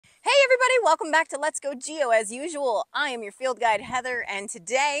everybody, welcome back to Let's Go Geo. As usual, I am your field guide Heather, and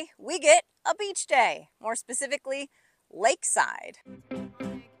today we get a beach day, more specifically, lakeside.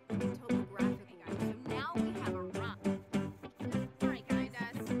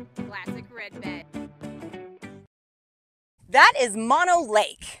 That is Mono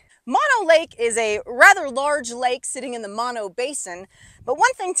Lake. Mono Lake is a rather large lake sitting in the Mono Basin, but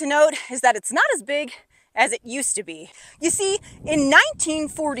one thing to note is that it's not as big as it used to be. You see, in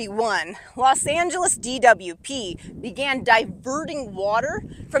 1941, Los Angeles DWP began diverting water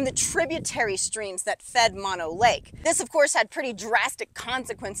from the tributary streams that fed Mono Lake. This, of course, had pretty drastic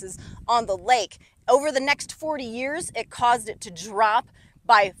consequences on the lake. Over the next 40 years, it caused it to drop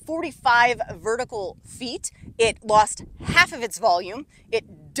by 45 vertical feet. It lost half of its volume.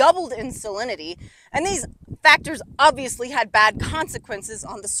 It doubled in salinity. And these factors obviously had bad consequences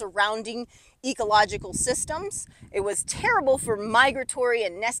on the surrounding ecological systems. It was terrible for migratory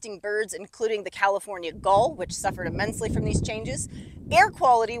and nesting birds, including the California gull, which suffered immensely from these changes. Air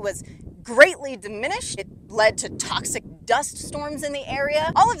quality was greatly diminished. It led to toxic dust storms in the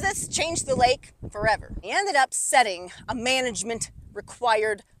area. All of this changed the lake forever. He ended up setting a management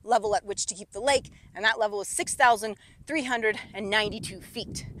required level at which to keep the lake, and that level is 6,392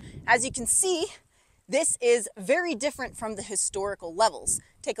 feet. As you can see, this is very different from the historical levels.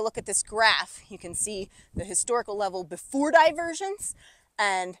 Take a look at this graph. You can see the historical level before diversions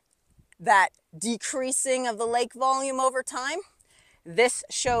and that decreasing of the lake volume over time. This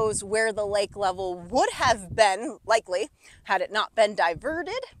shows where the lake level would have been, likely, had it not been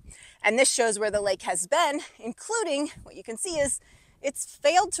diverted. And this shows where the lake has been, including what you can see is it's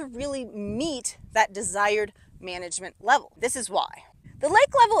failed to really meet that desired management level. This is why. The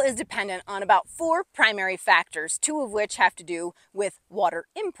lake level is dependent on about 4 primary factors, 2 of which have to do with water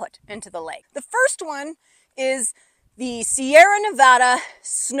input into the lake. The first one is the Sierra Nevada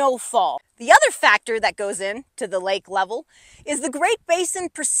snowfall. The other factor that goes into the lake level is the Great Basin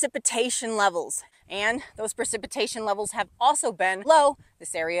precipitation levels. And those precipitation levels have also been low.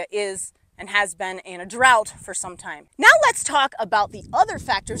 This area is and has been in a drought for some time. Now let's talk about the other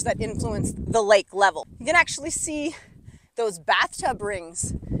factors that influence the lake level. You can actually see those bathtub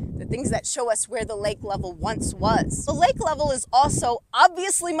rings, the things that show us where the lake level once was. The lake level is also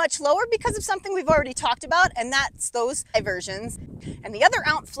obviously much lower because of something we've already talked about, and that's those diversions. And the other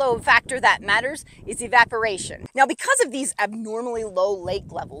outflow factor that matters is evaporation. Now, because of these abnormally low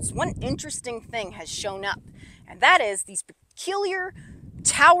lake levels, one interesting thing has shown up, and that is these peculiar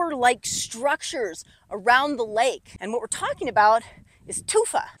tower-like structures around the lake. And what we're talking about is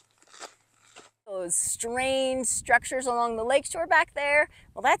tufa. Those strange structures along the lakeshore back there,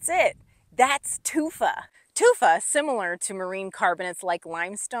 well, that's it. That's tufa. Tufa, similar to marine carbonates like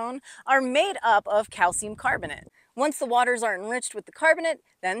limestone, are made up of calcium carbonate. Once the waters are enriched with the carbonate,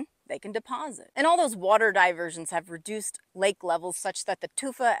 then they can deposit. And all those water diversions have reduced lake levels such that the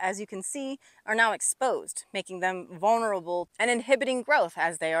tufa, as you can see, are now exposed, making them vulnerable and inhibiting growth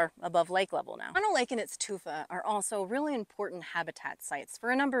as they are above lake level now. Mono Lake and its tufa are also really important habitat sites for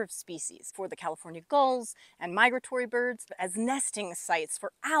a number of species, for the California gulls and migratory birds, as nesting sites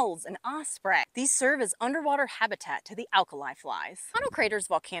for owls and osprey. These serve as underwater habitat to the alkali flies. Mono Crater's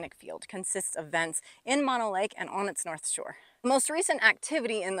volcanic field consists of vents in Mono Lake and on its north shore. The most recent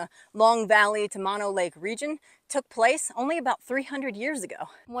activity in the Long Valley to Mono Lake region took place only about 300 years ago.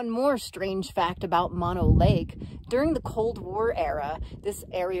 One more strange fact about Mono Lake, during the Cold War era, this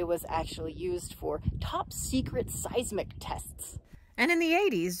area was actually used for top secret seismic tests. And in the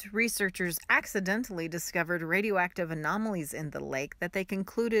 80s, researchers accidentally discovered radioactive anomalies in the lake that they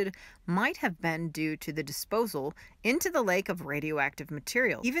concluded might have been due to the disposal into the lake of radioactive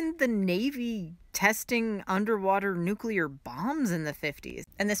material. Even the Navy testing underwater nuclear bombs in the 50s.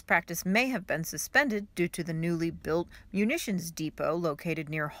 And this practice may have been suspended due to the newly built munitions depot located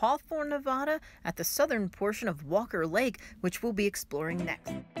near Hawthorne, Nevada, at the southern portion of Walker Lake, which we'll be exploring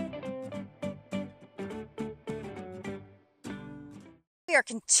next. We are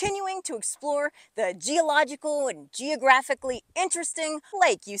continuing to explore the geological and geographically interesting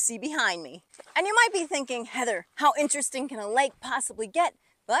lake you see behind me. And you might be thinking, Heather, how interesting can a lake possibly get?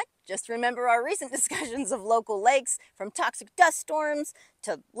 But just remember our recent discussions of local lakes, from toxic dust storms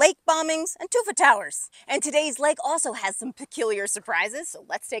to lake bombings and tufa towers. And today's lake also has some peculiar surprises, so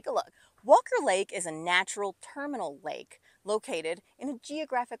let's take a look. Walker Lake is a natural terminal lake located in a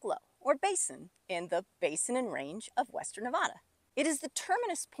geographic low, or basin, in the Basin and Range of western Nevada. It is the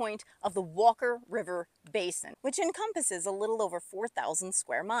terminus point of the Walker River Basin, which encompasses a little over 4,000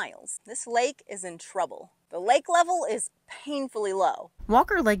 square miles. This lake is in trouble. The lake level is painfully low.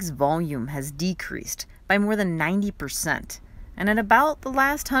 Walker Lake's volume has decreased by more than 90%, and in about the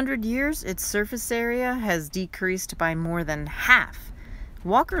last 100 years, its surface area has decreased by more than half.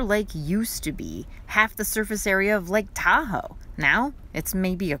 Walker Lake used to be half the surface area of Lake Tahoe. Now, it's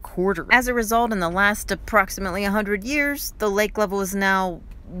maybe a quarter. As a result, in the last approximately 100 years, the lake level is now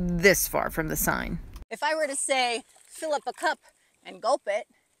this far from the sign. If I were to say, fill up a cup and gulp it,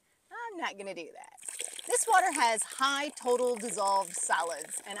 I'm not gonna do that. This water has high total dissolved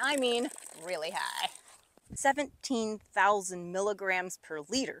solids, and I mean really high. 17,000 milligrams per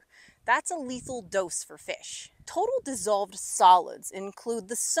liter. That's a lethal dose for fish. Total dissolved solids include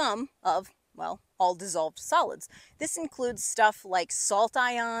the sum of, well, all dissolved solids. This includes stuff like salt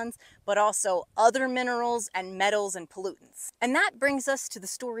ions, but also other minerals and metals and pollutants. And that brings us to the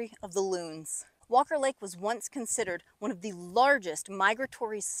story of the loons. Walker Lake was once considered one of the largest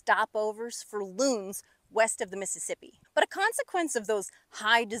migratory stopovers for loons west of the Mississippi. But a consequence of those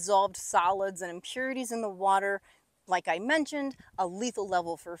high dissolved solids and impurities in the water, like I mentioned, a lethal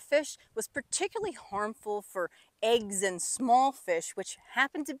level for fish, was particularly harmful for eggs and small fish, which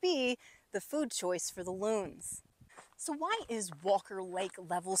happened to be the food choice for the loons. So why is Walker Lake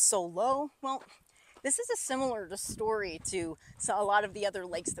level so low? Well, this is a similar story to a lot of the other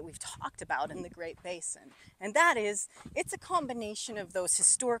lakes that we've talked about in the Great Basin. And that is, it's a combination of those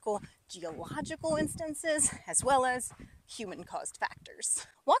historical geological instances as well as human-caused factors.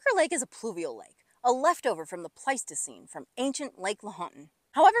 Walker Lake is a pluvial lake, a leftover from the Pleistocene from ancient Lake Lahontan.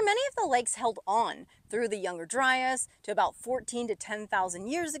 However, many of the lakes held on through the Younger Dryas to about 14 to 10,000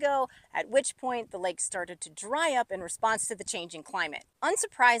 years ago, at which point the lake started to dry up in response to the changing climate.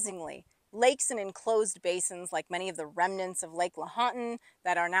 Unsurprisingly, lakes and enclosed basins like many of the remnants of Lake Lahontan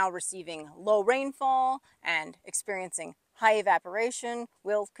that are now receiving low rainfall and experiencing high evaporation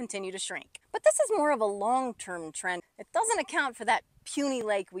will continue to shrink. But this is more of a long-term trend. It doesn't account for that puny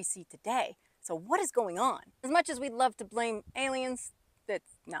lake we see today. So what is going on? As much as we'd love to blame aliens,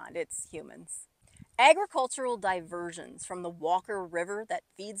 it's not, it's humans. Agricultural diversions from the Walker River that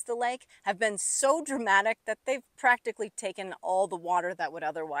feeds the lake have been so dramatic that they've practically taken all the water that would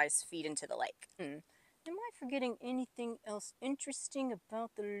otherwise feed into the lake. Am I forgetting anything else interesting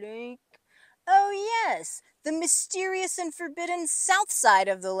about the lake? Oh yes, the mysterious and forbidden south side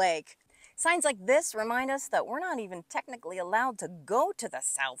of the lake. Signs like this remind us that we're not even technically allowed to go to the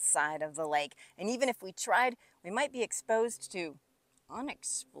south side of the lake. And even if we tried, we might be exposed to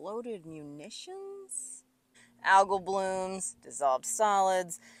unexploded munitions? Algal blooms, dissolved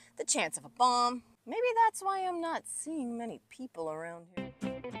solids, the chance of a bomb. Maybe that's why I'm not seeing many people around here.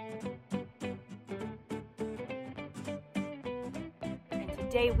 And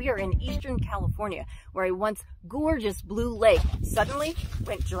today we are in Eastern California, where a once gorgeous blue lake suddenly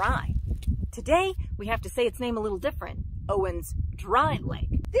went dry. Today we have to say its name a little different, Owens Dry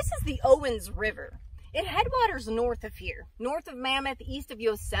Lake. This is the Owens River. It headwaters north of here, north of Mammoth, east of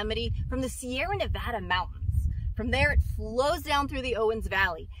Yosemite, from the Sierra Nevada mountains. From there, it flows down through the Owens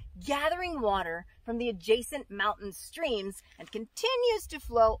Valley, gathering water from the adjacent mountain streams and continues to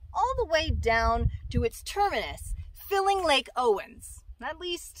flow all the way down to its terminus, filling Lake Owens. At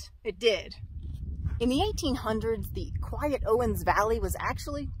least it did. In the 1800s, the quiet Owens Valley was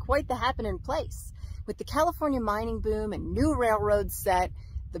actually quite the happening place. With the California mining boom and new railroads set,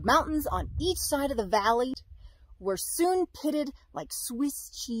 the mountains on each side of the valley were soon pitted like Swiss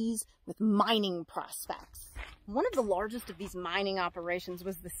cheese with mining prospects. One of the largest of these mining operations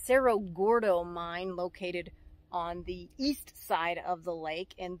was the Cerro Gordo mine located on the east side of the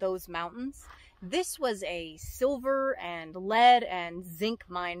lake in those mountains. This was a silver and lead and zinc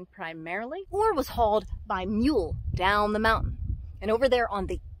mine primarily. Ore was hauled by mule down the mountain. And over there on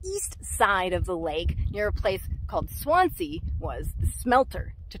the east side of the lake, near a place called Swansea, was the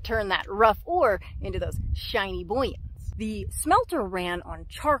smelter to turn that rough ore into those shiny bullions. The smelter ran on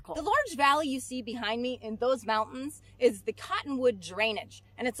charcoal. The large valley you see behind me in those mountains is the Cottonwood drainage,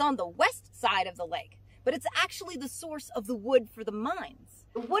 and it's on the west side of the lake, but it's actually the source of the wood for the mines.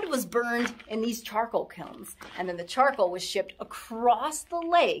 The wood was burned in these charcoal kilns, and then the charcoal was shipped across the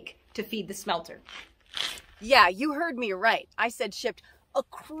lake to feed the smelter. Yeah, you heard me right. I said shipped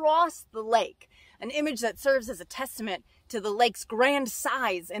across the lake, an image that serves as a testament to the lake's grand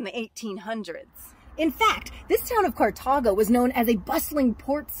size in the 1800s. In fact, this town of Cartago was known as a bustling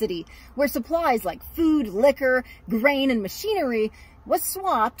port city where supplies like food, liquor, grain, and machinery was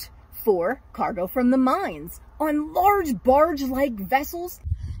swapped for cargo from the mines on large barge-like vessels.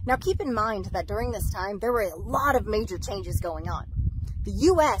 Now keep in mind that during this time, there were a lot of major changes going on. The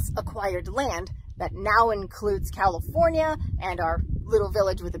U.S. acquired land that now includes California and our little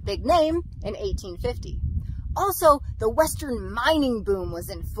village with a big name in 1850. Also, the Western mining boom was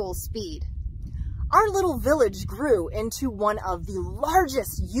in full speed. our little village grew into one of the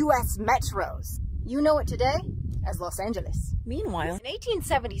largest U.S. metros. You know it today as Los Angeles. Meanwhile, in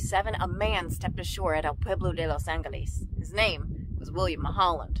 1877, a man stepped ashore at El Pueblo de Los Angeles. His name was William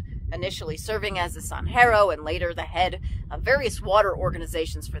Mulholland, initially serving as a sonjero and later the head of various water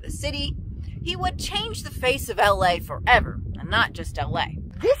organizations for the city. He would change the face of LA forever, and not just LA.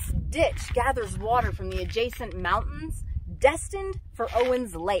 This ditch gathers water from the adjacent mountains, destined for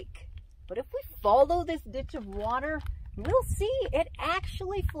Owens Lake. But if we follow this ditch of water, we'll see it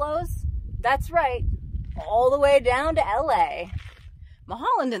actually flows, that's right, all the way down to LA.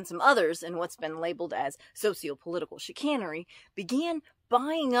 Mulholland and some others, in what's been labeled as socio-political chicanery, began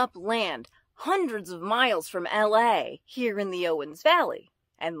buying up land hundreds of miles from LA here in the Owens Valley,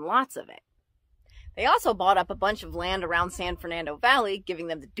 and lots of it. They also bought up a bunch of land around San Fernando Valley, giving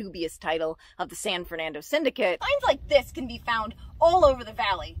them the dubious title of the San Fernando Syndicate. Finds like this can be found all over the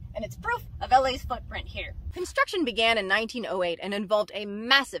valley, and it's proof of LA's footprint here. Construction began in 1908 and involved a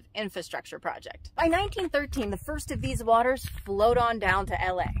massive infrastructure project. By 1913, the first of these waters flowed on down to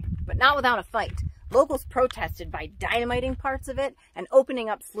LA, but not without a fight. Locals protested by dynamiting parts of it and opening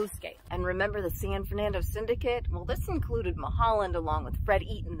up sluice gates. And remember the San Fernando Syndicate? Well, this included Mulholland along with Fred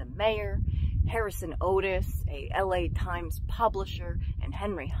Eaton, the mayor, Harrison Otis, a LA Times publisher, and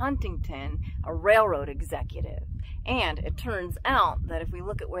Henry Huntington, a railroad executive. And it turns out that if we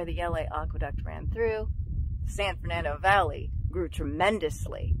look at where the LA aqueduct ran through, the San Fernando Valley grew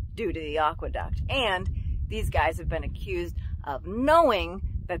tremendously due to the aqueduct. And these guys have been accused of knowing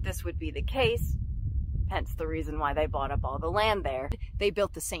that this would be the case, hence the reason why they bought up all the land there. They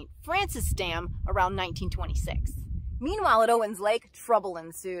built the St. Francis Dam around 1926. Meanwhile, at Owens Lake, trouble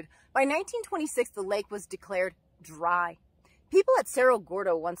ensued. By 1926, the lake was declared dry. People at Cerro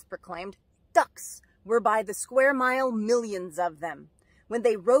Gordo once proclaimed ducks were by the square mile, millions of them. When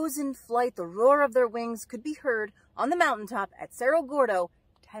they rose in flight, the roar of their wings could be heard on the mountaintop at Cerro Gordo,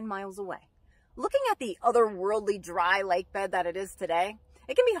 10 miles away. Looking at the otherworldly dry lake bed that it is today,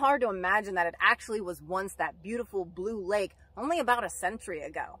 it can be hard to imagine that it actually was once that beautiful blue lake only about a century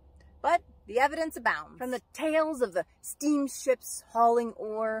ago. But the evidence abounds. From the tales of the steamships hauling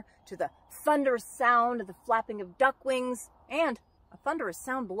ore, to the thunderous sound of the flapping of duck wings, and a thunderous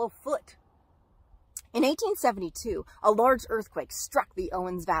sound below foot. In 1872, a large earthquake struck the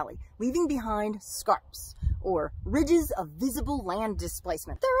Owens Valley, leaving behind scarps, or ridges of visible land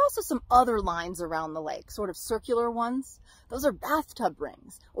displacement. There are also some other lines around the lake, sort of circular ones. Those are bathtub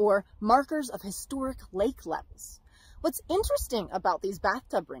rings, or markers of historic lake levels. What's interesting about these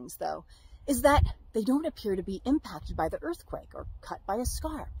bathtub rings, though, is that they don't appear to be impacted by the earthquake or cut by a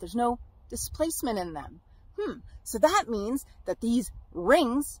scarp. There's no displacement in them. So that means that these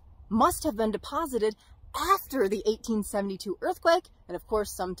rings must have been deposited after the 1872 earthquake, and of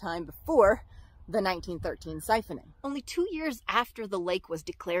course sometime before the 1913 siphoning. Only 2 years after the lake was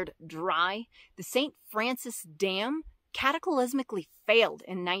declared dry, the St. Francis Dam cataclysmically failed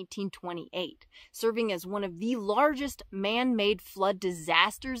in 1928, serving as one of the largest man-made flood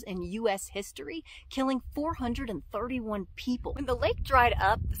disasters in U.S. history, killing 431 people. When the lake dried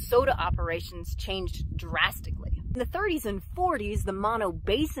up, the soda operations changed drastically. In the 30s and 40s, the Mono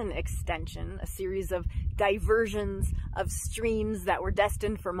Basin extension, a series of diversions of streams that were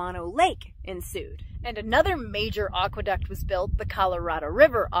destined for Mono Lake, ensued. And another major aqueduct was built, the Colorado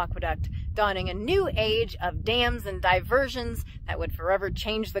River Aqueduct, dawning a new age of dams and diversions that would forever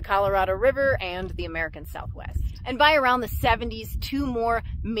change the Colorado River and the American Southwest. And by around the 70s, 2 more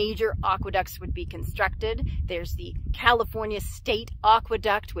major aqueducts would be constructed. There's the California State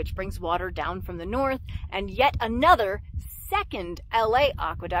Aqueduct, which brings water down from the north, and yet another second LA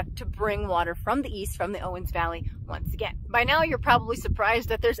aqueduct to bring water from the east, from the Owens Valley once again. By now, you're probably surprised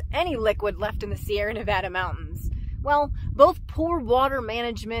that there's any liquid left in the Sierra Nevada mountains. Well, both poor water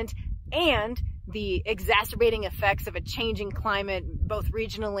management and the exacerbating effects of a changing climate, both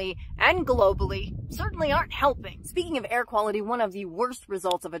regionally and globally, certainly aren't helping. Speaking of air quality, one of the worst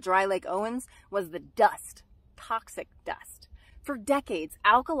results of a dry Lake Owens was the dust, toxic dust. For decades,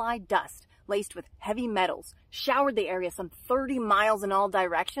 alkali dust laced with heavy metals showered the area some 30 miles in all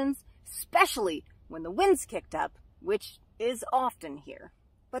directions, especially when the winds kicked up, which is often here.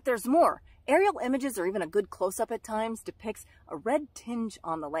 But there's more. Aerial images, or even a good close-up at times, depicts a red tinge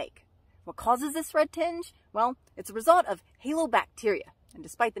on the lake. What causes this red tinge? Well, it's a result of halobacteria, and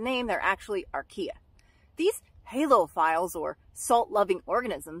despite the name, they're actually archaea. These halophiles, or salt-loving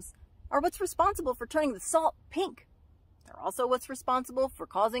organisms, are what's responsible for turning the salt pink. They're also what's responsible for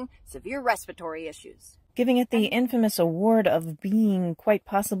causing severe respiratory issues, giving it the infamous award of being quite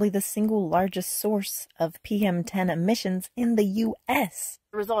possibly the single largest source of PM10 emissions in the U.S.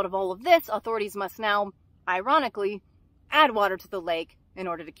 As a result of all of this, authorities must now, ironically, add water to the lake in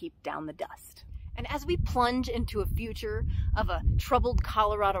order to keep down the dust. And as we plunge into a future of a troubled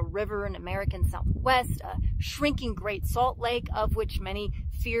Colorado River in American Southwest, a shrinking Great Salt Lake, of which many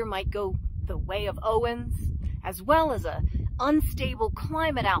fear might go the way of Owens, as well as a unstable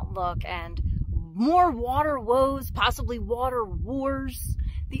climate outlook and more water woes, possibly water wars,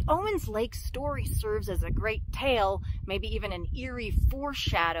 the Owens Lake story serves as a great tale, maybe even an eerie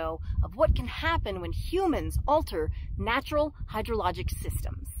foreshadow of what can happen when humans alter natural hydrologic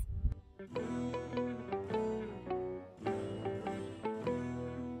systems.